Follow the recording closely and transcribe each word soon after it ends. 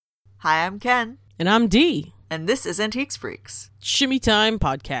Hi, I'm Ken. And I'm Dee. And this is Antiques Freaks. Shimmy Time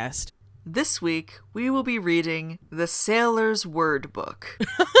Podcast. This week, we will be reading The Sailor's Word Book.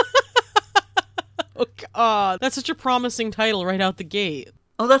 Oh, God. That's such a promising title right out the gate.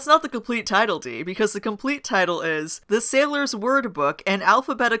 Oh, that's not the complete title, Dee, because the complete title is The Sailor's Word Book, an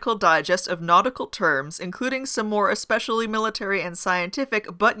alphabetical digest of nautical terms, including some more especially military and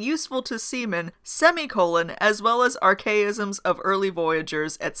scientific, but useful to seamen, as well as archaisms of early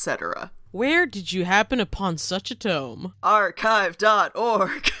voyagers, etc. Where did you happen upon such a tome?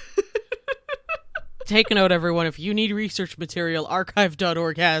 Archive.org. Take a note, everyone. If you need research material,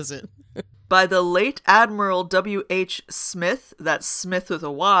 archive.org has it. By the late Admiral W.H. Smith, that's Smith with a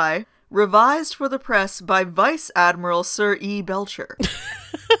Y, revised for the press by Vice Admiral Sir E. Belcher.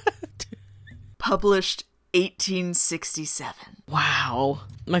 Published 1867. Wow.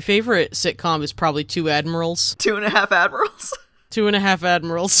 My favorite sitcom is probably Two Admirals. 2.5 Admirals? 2.5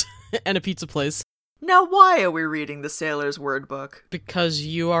 Admirals and a pizza place. Now, why are we reading the Sailor's Word Book? Because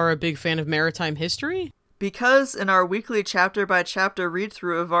you are a big fan of maritime history? Because in our weekly chapter-by-chapter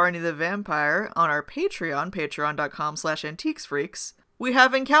read-through of Varney the Vampire on our Patreon, patreon.com/antiquesfreaks, we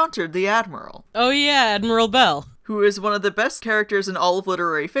have encountered the Admiral. Oh yeah, Admiral Bell. Who is one of the best characters in all of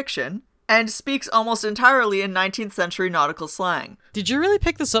literary fiction, and speaks almost entirely in 19th century nautical slang. Did you really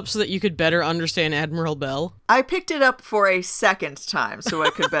pick this up so that you could better understand Admiral Bell? I picked it up for a second time so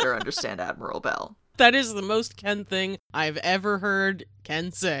I could better understand Admiral Bell. That is the most Ken thing I've ever heard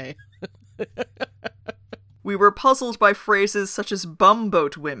Ken say. We were puzzled by phrases such as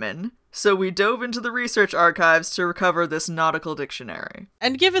bumboat women, so we dove into the research archives to recover this nautical dictionary.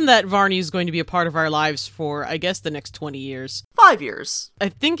 And given that Varney is going to be a part of our lives for, I guess, the next 20 years. 5 years. I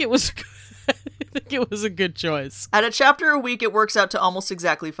think it was a good choice. At a chapter a week, it works out to almost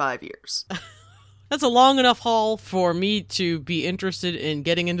exactly 5 years. That's a long enough haul for me to be interested in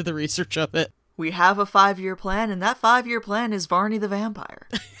getting into the research of it. We have a 5-year plan, and that 5-year plan is Varney the Vampire.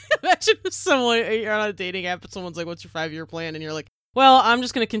 Imagine if you're on a dating app and someone's like, what's your 5-year plan? And you're like, well, I'm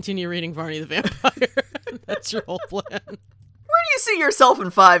just going to continue reading Varney the Vampire. That's your whole plan. Where do you see yourself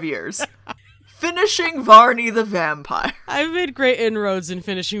in 5 years? Finishing Varney the Vampire. I've made great inroads in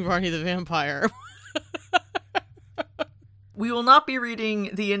finishing Varney the Vampire. We will not be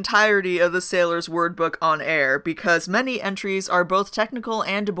reading the entirety of the Sailor's Word Book on air because many entries are both technical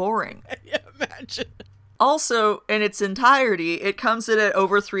and boring. Yeah, imagine. Also, in its entirety, it comes in at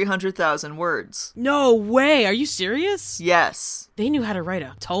over 300,000 words. No way! Are you serious? Yes. They knew how to write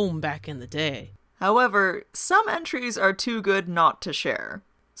a tome back in the day. However, some entries are too good not to share.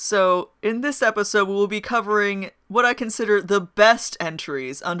 So, in this episode, we will be covering what I consider the best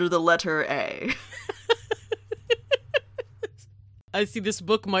entries under the letter A. I see this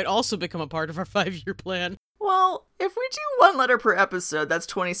book might also become a part of our 5-year plan. Well, if we do 1 letter per episode, that's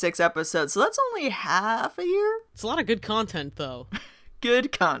 26 episodes, so that's only half a year? It's a lot of good content, though.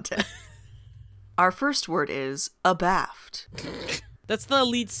 Good content. Our first word is abaft. That's the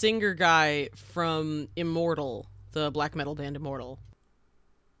lead singer guy from Immortal, the black metal band Immortal.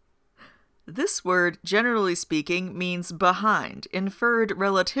 This word, generally speaking, means behind, inferred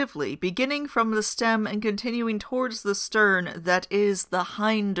relatively, beginning from the stem and continuing towards the stern, that is, the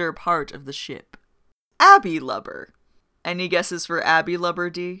hinder part of the ship. Abbey lubber. Any guesses for Abbey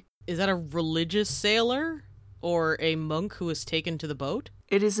lubber, D? Is that a religious sailor? Or a monk who was taken to the boat?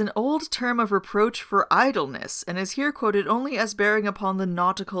 It is an old term of reproach for idleness, and is here quoted only as bearing upon the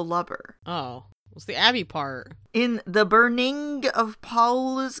nautical lubber. Oh. What's the Abbey part? In The Burning of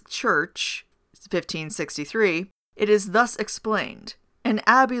Paul's Church, 1563, it is thus explained. An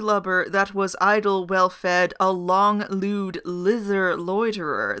abbey lubber that was idle, well-fed, a long-lewed lither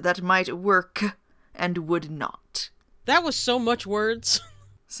loiterer that might work and would not. That was so much words.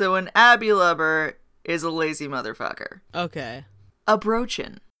 So an abbey lubber is a lazy motherfucker. Okay. A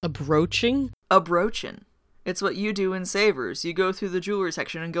brochin. A broaching? A brochin. It's what you do in Savers. You go through the jewelry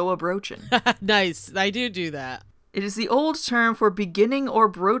section and go a brochin. Nice. I do that. It is the old term for beginning or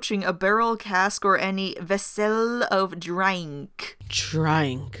broaching a barrel, cask, or any vessel of drink.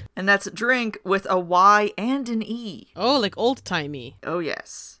 Drink. And that's drink with a Y and an E. Oh, like old-timey. Oh,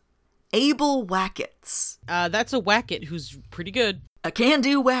 yes. Able Wackets. That's a Wacket who's pretty good. A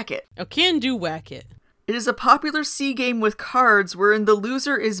can-do Wacket. A can-do Wacket. It is a popular sea game with cards wherein the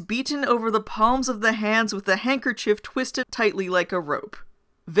loser is beaten over the palms of the hands with a handkerchief twisted tightly like a rope.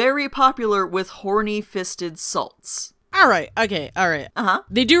 Very popular with horny-fisted salts. Alright, okay, alright. Uh-huh.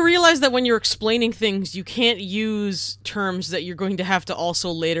 They do realize that when you're explaining things, you can't use terms that you're going to have to also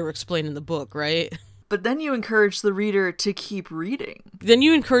later explain in the book, right? But then you encourage the reader to keep reading. Then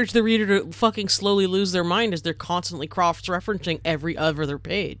you encourage the reader to fucking slowly lose their mind as they're constantly cross-referencing every other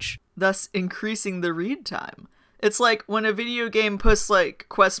page. thus increasing the read time. It's like when a video game puts, like,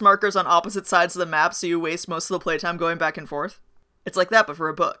 quest markers on opposite sides of the map so you waste most of the playtime going back and forth. It's like that, but for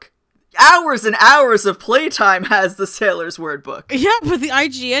a book. Hours and hours of playtime has the Sailor's Word Book. Yeah, but the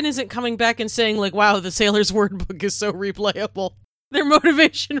IGN isn't coming back and saying, like, wow, the Sailor's Word Book is so replayable. Their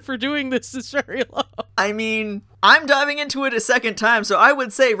motivation for doing this is very low. I mean, I'm diving into it a second time, so I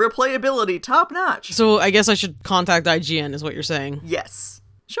would say replayability top-notch. So I guess I should contact IGN, is what you're saying. Yes.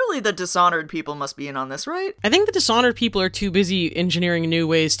 Surely the Dishonored people must be in on this, right? I think the Dishonored people are too busy engineering new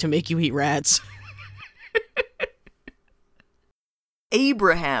ways to make you eat rats.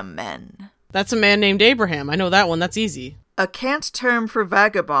 Abraham men. That's a man named Abraham. I know that one. That's easy. A cant term for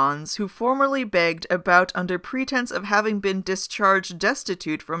vagabonds who formerly begged about under pretense of having been discharged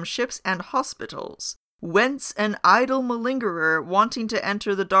destitute from ships and hospitals, whence an idle malingerer wanting to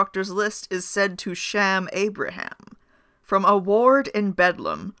enter the doctor's list is said to sham Abraham. From a ward in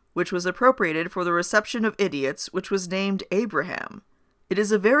Bedlam, which was appropriated for the reception of idiots, which was named Abraham. It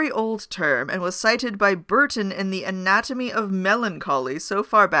is a very old term, and was cited by Burton in the Anatomy of Melancholy so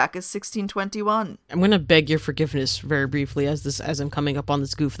far back as 1621. I'm going to beg your forgiveness very briefly as I'm coming up on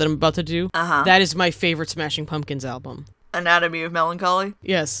this goof that I'm about to do. Uh-huh. That is my favorite Smashing Pumpkins album. Anatomy of Melancholy?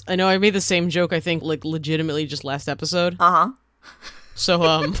 Yes, I know I made the same joke, I think, like, legitimately just last episode. Uh-huh.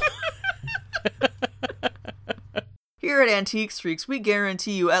 So, Here at Antiques Freaks, we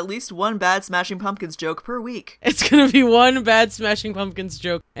guarantee you at least one bad Smashing Pumpkins joke per week. It's gonna be one bad Smashing Pumpkins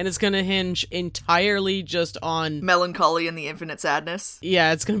joke, and it's gonna hinge entirely just on... Melancholy and the Infinite Sadness.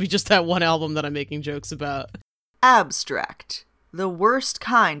 Yeah, it's gonna be just that one album that I'm making jokes about. Abstract. The worst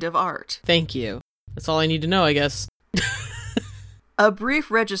kind of art. Thank you. That's all I need to know, I guess. A brief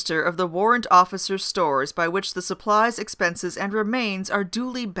register of the warrant officer's stores by which the supplies, expenses, and remains are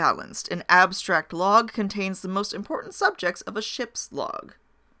duly balanced. An abstract log contains the most important subjects of a ship's log.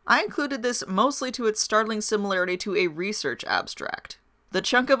 I included this mostly to its startling similarity to a research abstract. The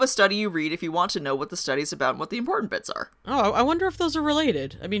chunk of a study you read if you want to know what the study's about and what the important bits are. Oh, I wonder if those are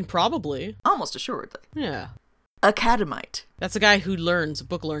related. I mean, probably. Almost assuredly. Yeah. Academite. That's a guy who learns, a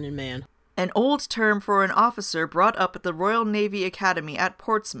book-learning man. An old term for an officer brought up at the Royal Navy Academy at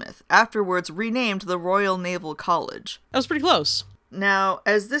Portsmouth, afterwards renamed the Royal Naval College. That was pretty close. Now,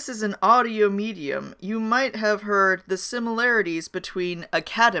 as this is an audio medium, you might have heard the similarities between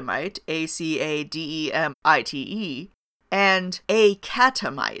academite, A-C-A-D-E-M-I-T-E, and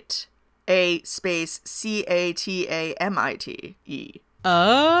acatamite, A-C-A-T-A-M-I-T-E.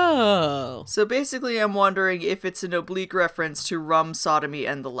 Oh. So basically I'm wondering if it's an oblique reference to rum, sodomy,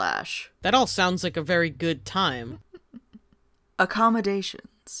 and the lash. That all sounds like a very good time.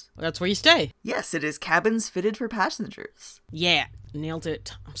 Accommodations. That's where you stay. Yes, it is cabins fitted for passengers. Yeah, nailed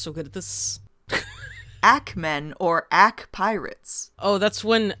it. I'm so good at this. Ackmen or Ack Pirates. Oh, that's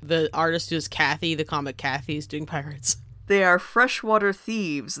when the artist who is Kathy, the comic Kathy, is doing pirates. They are freshwater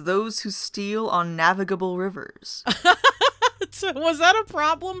thieves, those who steal on navigable rivers. Was that a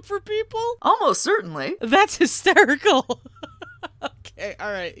problem for people? Almost certainly. That's hysterical. Okay,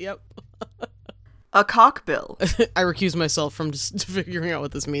 alright, yep. A cockbill. I recuse myself from just figuring out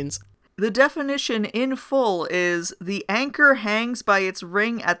what this means. The definition in full is, the anchor hangs by its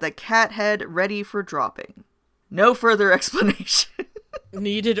ring at the cat head ready for dropping. No further explanation.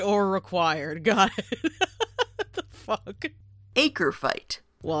 Needed or required, got it. What the fuck? Acre fight.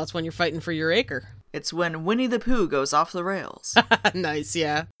 Well, that's when you're fighting for your acre. It's when Winnie the Pooh goes off the rails. Nice,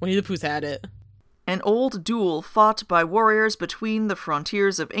 yeah. Winnie the Pooh's had it. An old duel fought by warriors between the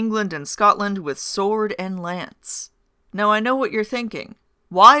frontiers of England and Scotland with sword and lance. Now I know what you're thinking.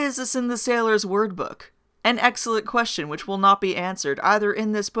 Why is this in the Sailor's Word Book? An excellent question which will not be answered either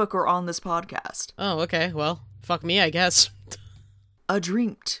in this book or on this podcast. Oh, okay, well, fuck me, I guess. A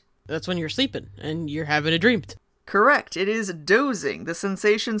dreamt. That's when you're sleeping, and you're having a dreamt. Correct, it is dozing, the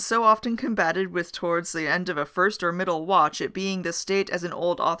sensation so often combated with towards the end of a first or middle watch, it being the state, as an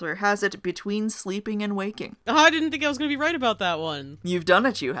old author has it, between sleeping and waking. Oh, I didn't think I was going to be right about that one. You've done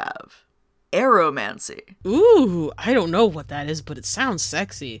it, you have. Aeromancy. Ooh, I don't know what that is, but it sounds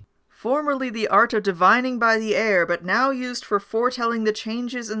sexy. Formerly the art of divining by the air, but now used for foretelling the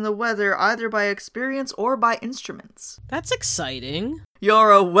changes in the weather either by experience or by instruments. That's exciting.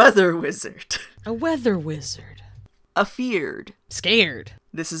 You're a weather wizard. A weather wizard. Afeared. Scared.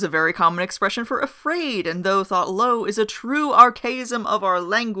 This is a very common expression for afraid, and though thought low, is a true archaism of our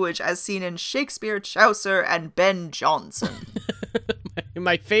language as seen in Shakespeare, Chaucer, and Ben Jonson.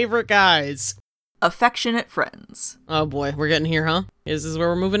 My favorite guys. Affectionate friends. Oh boy, we're getting here, huh? Is this where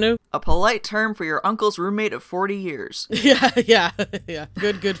we're moving to? A polite term for your uncle's roommate of 40 years. Yeah.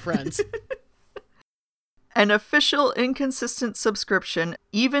 Good friends. An official inconsistent subscription,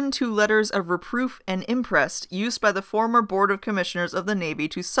 even to letters of reproof and imprest, used by the former Board of Commissioners of the Navy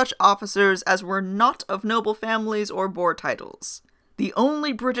to such officers as were not of noble families or bore titles. The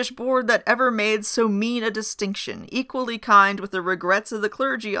only British board that ever made so mean a distinction, equally kind with the regrets of the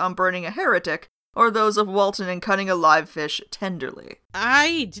clergy on burning a heretic, or those of Walton in cutting a live fish tenderly.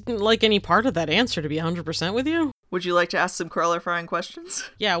 I didn't like any part of that answer, to be 100% with you. Would you like to ask some clarifying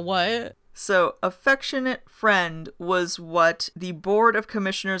questions? Yeah, what? So, affectionate friend was what the Board of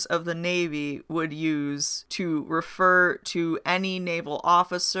Commissioners of the Navy would use to refer to any naval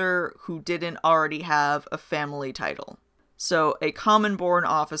officer who didn't already have a family title. So, a common-born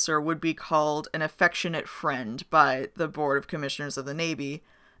officer would be called an affectionate friend by the Board of Commissioners of the Navy,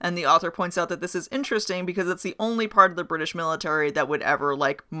 and the author points out that this is interesting because it's the only part of the British military that would ever,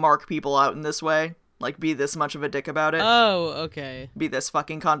 mark people out in this way. Be this much of a dick about it. Oh, okay. Be this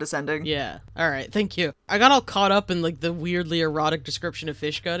fucking condescending. Yeah. Alright, thank you. I got all caught up in, the weirdly erotic description of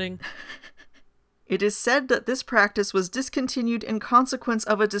fish gutting. It is said that this practice was discontinued in consequence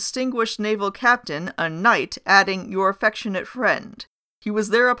of a distinguished naval captain, a knight, adding, "your affectionate friend." He was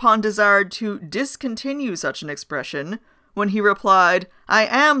thereupon desired to discontinue such an expression, when he replied, "I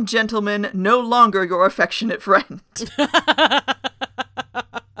am, gentlemen, no longer your affectionate friend."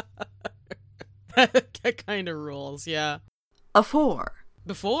 That kind of rules, yeah. Afore.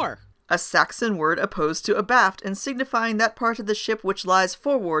 Before. A Saxon word opposed to abaft and signifying that part of the ship which lies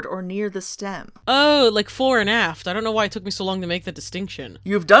forward or near the stem. Oh, like fore and aft. I don't know why it took me so long to make that distinction.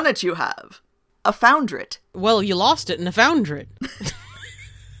 You've done it, you have. A foundret. Well, you lost it in a foundret.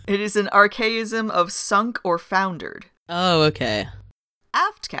 It is an archaism of sunk or foundered. Oh, okay.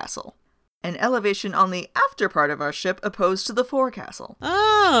 Aft castle. An elevation on the after part of our ship opposed to the forecastle.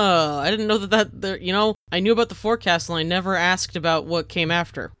 Oh, I didn't know that I knew about the forecastle and I never asked about what came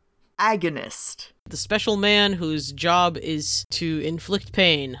after. Agonist. The special man whose job is to inflict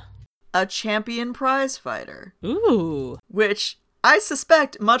pain. A champion prize fighter. Ooh. Which, I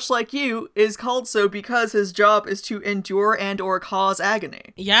suspect, much like you, is called so because his job is to endure and or cause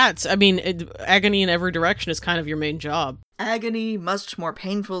agony. Yeah, agony in every direction is kind of your main job. Agony much more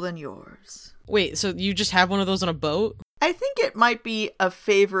painful than yours. Wait, so you just have one of those on a boat? I think it might be a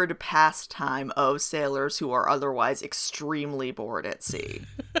favored pastime of sailors who are otherwise extremely bored at sea.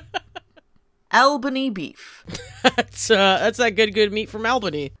 Albany beef. That's that good meat from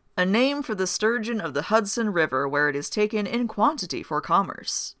Albany. A name for the sturgeon of the Hudson River where it is taken in quantity for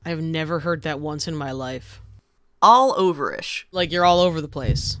commerce. I've never heard that once in my life. All overish. Like you're all over the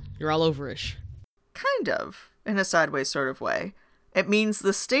place. You're all overish. Kind of, in a sideways sort of way. It means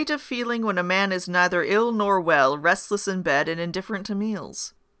the state of feeling when a man is neither ill nor well, restless in bed, and indifferent to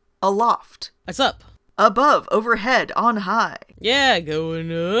meals. Aloft. What's up? Above, overhead, on high. Yeah,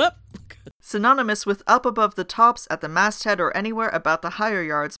 going up. Synonymous with up above the tops at the masthead or anywhere about the higher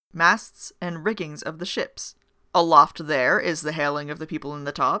yards, masts, and riggings of the ships. Aloft there is the hailing of the people in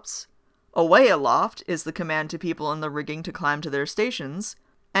the tops. Away aloft is the command to people in the rigging to climb to their stations.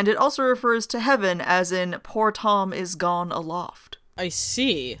 And it also refers to heaven as in poor Tom is gone aloft. I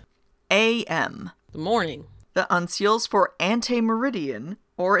see. A.M. The morning. The uncials for ante-meridian,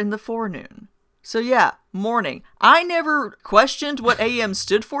 or in the forenoon. So yeah, morning. I never questioned what AM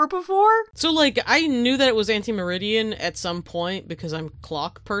stood for before. So I knew that it was anti-meridian at some point because I'm a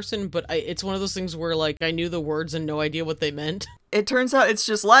clock person, but it's one of those things where I knew the words and no idea what they meant. It turns out it's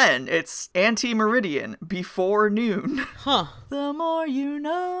just Latin. It's ante-meridian, before noon. Huh. The more you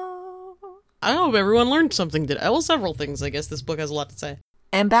know. I hope everyone learned something today. Well, several things. I guess this book has a lot to say.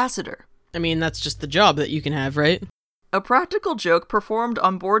 Ambassador. I mean, that's just the job that you can have, right? A practical joke performed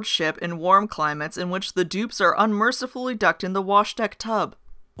on board ship in warm climates in which the dupes are unmercifully ducked in the wash-deck tub.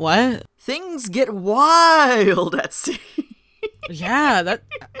 What? Things get wild at sea. Yeah,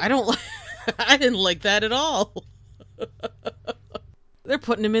 I didn't like that at all. They're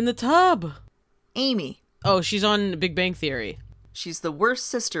putting him in the tub. Amy. Oh, she's on Big Bang Theory. She's the worst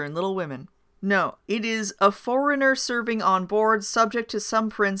sister in Little Women. No, it is a foreigner serving on board subject to some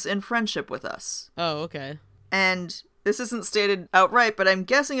prince in friendship with us. Oh, okay. And this isn't stated outright, but I'm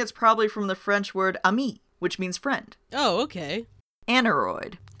guessing it's probably from the French word ami, which means friend. Oh, okay.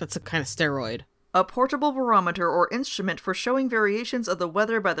 Aneroid. That's a kind of steroid. A portable barometer or instrument for showing variations of the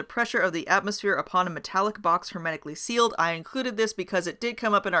weather by the pressure of the atmosphere upon a metallic box hermetically sealed. I included this because it did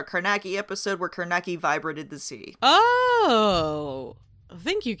come up in our Carnacki episode where Carnacki vibrated the sea. Oh,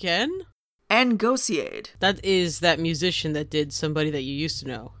 thank you, Ken. Angosiade. That is that musician that did Somebody That You Used to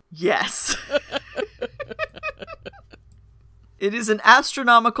Know. Yes. It is an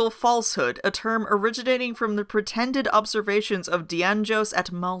astronomical falsehood, a term originating from the pretended observations of Dianjos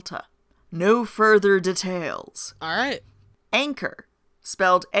at Malta. No further details. Alright. Anchor,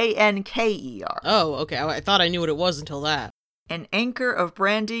 spelled Anker. Oh, okay. I thought I knew what it was until that. An anchor of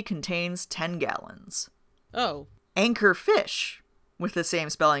brandy contains 10 gallons. Oh. Anchor fish, with the same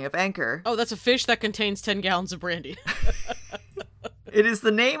spelling of anchor. Oh, that's a fish that contains 10 gallons of brandy. It is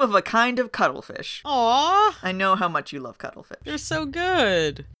the name of a kind of cuttlefish. Aww. I know how much you love cuttlefish. They're so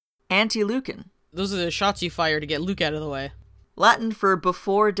good. Antilucan. Those are the shots you fire to get Luke out of the way. Latin for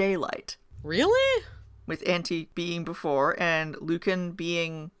before daylight. Really? With anti being before and lucan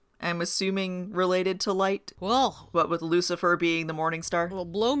being, I'm assuming, related to light. Well. But with Lucifer being the morning star. Well,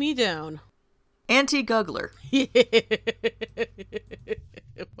 blow me down. Anti-guggler.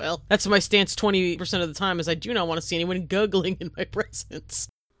 Well, that's my stance 20% of the time, is I do not want to see anyone guggling in my presence.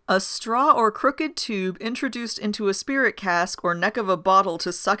 A straw or crooked tube introduced into a spirit cask or neck of a bottle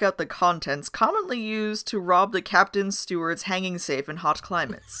to suck out the contents, commonly used to rob the captain's steward's hanging safe in hot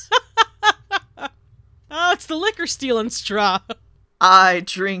climates. Oh, it's the liquor stealing straw. I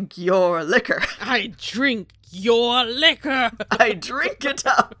drink your liquor. I drink your liquor. I drink it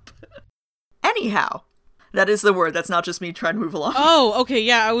up. Anyhow. That is the word. That's not just me trying to move along. Oh, okay,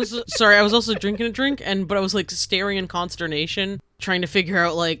 yeah, I was also drinking a drink, but I was, like, staring in consternation, trying to figure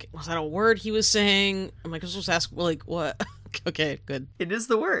out, like, was that a word he was saying? I'm like, I was supposed to ask, like, what? Okay, good. It is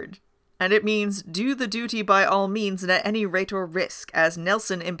the word. And it means, do the duty by all means and at any rate or risk, as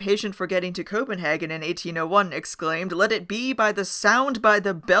Nelson, impatient for getting to Copenhagen in 1801, exclaimed, let it be by the sound, by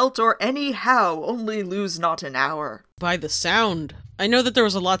the belt, or anyhow, only lose not an hour. By the sound. I know that there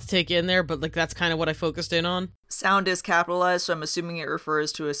was a lot to take in there, but, like, that's kind of what I focused in on. Sound is capitalized, so I'm assuming it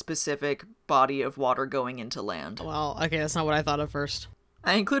refers to a specific body of water going into land. Well, okay, that's not what I thought of first.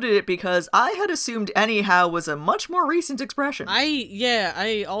 I included it because I had assumed anyhow was a much more recent expression.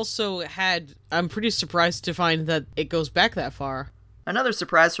 I also I'm pretty surprised to find that it goes back that far. Another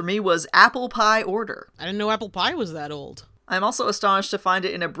surprise for me was apple pie order. I didn't know apple pie was that old. I'm also astonished to find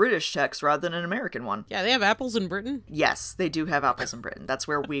it in a British text rather than an American one. Yeah, they have apples in Britain? Yes, they do have apples in Britain. That's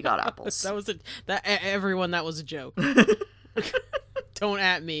where we got apples. Everyone, that was a joke. Don't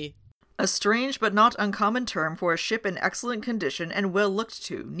at me. A strange but not uncommon term for a ship in excellent condition and well looked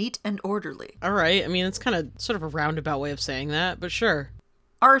to, neat and orderly. Alright, I mean, it's kind of sort of a roundabout way of saying that, but sure.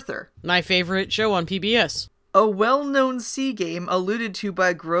 Arthur. My favorite show on PBS. A well-known sea game alluded to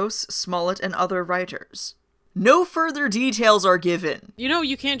by Gross, Smollett, and other writers. No further details are given. You know,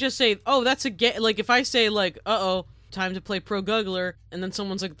 you can't just say, oh, that's a game. Like, if I say, like, uh-oh, time to play Pro Guggler, and then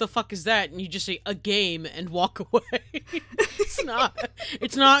someone's like, the fuck is that? And you just say, a game, and walk away.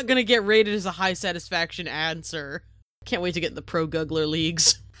 It's not gonna get rated as a high satisfaction answer. Can't wait to get in the Pro Guggler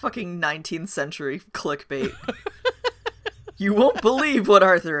leagues. Fucking 19th century clickbait. You won't believe what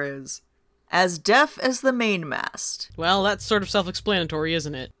Arthur is. As deaf as the mainmast. Well, that's sort of self-explanatory,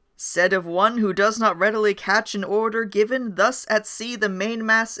 isn't it? Said of one who does not readily catch an order given, thus at sea the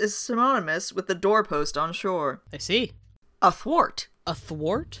mainmast is synonymous with the doorpost on shore. I see. Athwart. A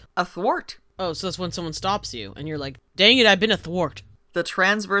thwart? Athwart. Oh, so that's when someone stops you, and you're like, dang it, I've been athwart. The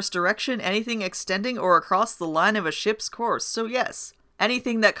transverse direction, anything extending or across the line of a ship's course. So yes,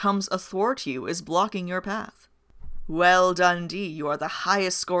 anything that comes athwart you is blocking your path. Well done, D. You are the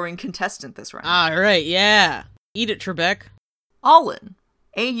highest scoring contestant this round. Alright, yeah. Eat it, Trebek. Aulin.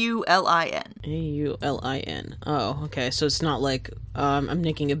 A-U-L-I-N. A-U-L-I-N. Oh, okay, so it's not like, I'm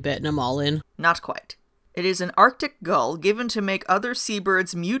making a bet and I'm all in. Not quite. It is an Arctic gull given to make other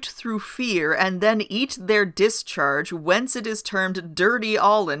seabirds mute through fear and then eat their discharge, whence it is termed Dirty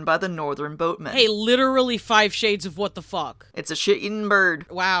Aulin by the northern boatmen. Hey, literally 5 shades of what the fuck. It's a shit-eating bird.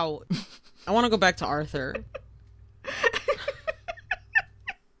 Wow. I want to go back to Arthur.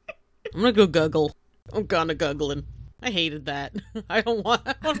 I'm gonna go guggle. I'm gonna guggling. I hated that. I don't want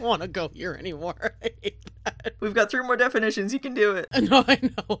to go here anymore. I hate that. We've got 3 more definitions. You can do it. No, I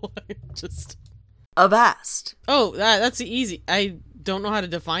know. Just... Avast. Oh, that's easy. I don't know how to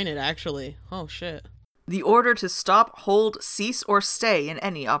define it, actually. Oh, shit. The order to stop, hold, cease, or stay in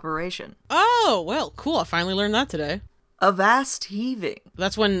any operation. Oh, well, cool. I finally learned that today. Avast heaving.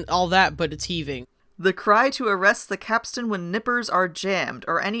 That's when all that, but it's heaving. The cry to arrest the capstan when nippers are jammed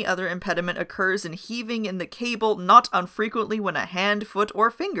or any other impediment occurs in heaving in the cable, not unfrequently when a hand, foot, or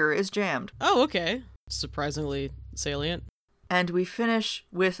finger is jammed. Oh, okay. Surprisingly salient. And we finish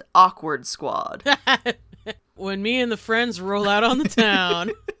with awkward squad. When me and the friends roll out on the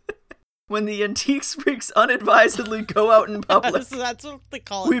town. When the antique freaks unadvisedly go out in public. That's what they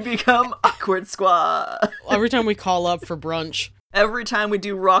call it. We become awkward squad. Every time we call up for brunch. Every time we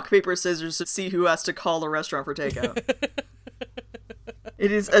do rock, paper, scissors to see who has to call a restaurant for takeout. It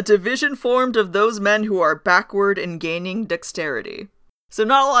is a division formed of those men who are backward in gaining dexterity. So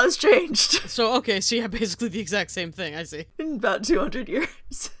not a lot has changed So, okay, so yeah, basically the exact same thing, I see. in about 200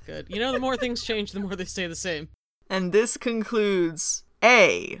 years. Good. You know, the more things change, the more they stay the same. And this concludes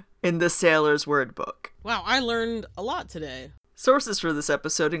A in the Sailor's Word Book. Wow, I learned a lot today. Sources for this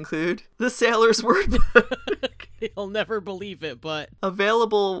episode include the Sailor's Word Book, You'll never believe it, but...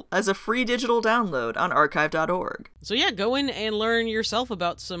 available as a free digital download on archive.org. So yeah, go in and learn yourself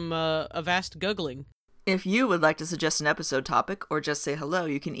about some Avast googling. If you would like to suggest an episode topic or just say hello,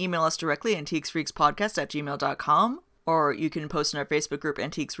 you can email us directly at antiquesfreakspodcast@gmail.com, or you can post in our Facebook group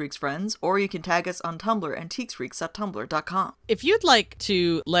Antiques Freaks Friends, or you can tag us on Tumblr, antiquesfreaks.tumblr.com. If you'd like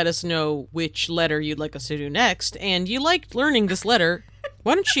to let us know which letter you'd like us to do next, and you liked learning this letter,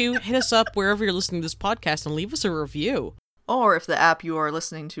 why don't you hit us up wherever you're listening to this podcast and leave us a review? Or if the app you are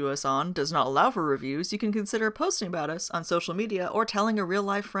listening to us on does not allow for reviews, you can consider posting about us on social media or telling a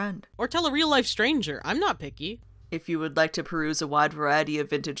real-life friend. Or tell a real-life stranger. I'm not picky. If you would like to peruse a wide variety of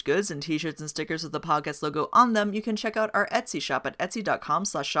vintage goods and t-shirts and stickers with the podcast logo on them, you can check out our Etsy shop at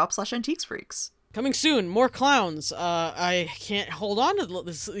etsy.com/shop/antiquesfreaks. Coming soon, more clowns. I can't hold on to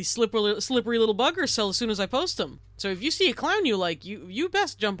these slippery little buggers so as soon as I post them. So if you see a clown you like, you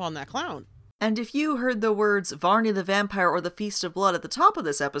best jump on that clown. And if you heard the words Varney the Vampire or the Feast of Blood at the top of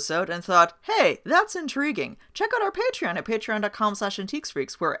this episode and thought, hey, that's intriguing, check out our Patreon at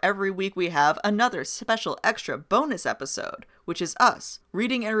patreon.com/antiquesfreaks, where every week we have another special extra bonus episode, which is us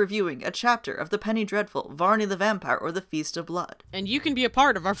reading and reviewing a chapter of the Penny Dreadful, Varney the Vampire or the Feast of Blood. And you can be a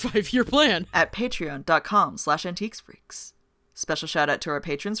part of our 5-year plan At patreon.com/antiquesfreaks. Special shout out to our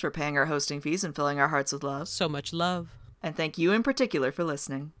patrons for paying our hosting fees and filling our hearts with love. So much love. And thank you in particular for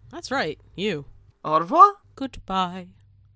listening. That's right, you. Au revoir! Goodbye.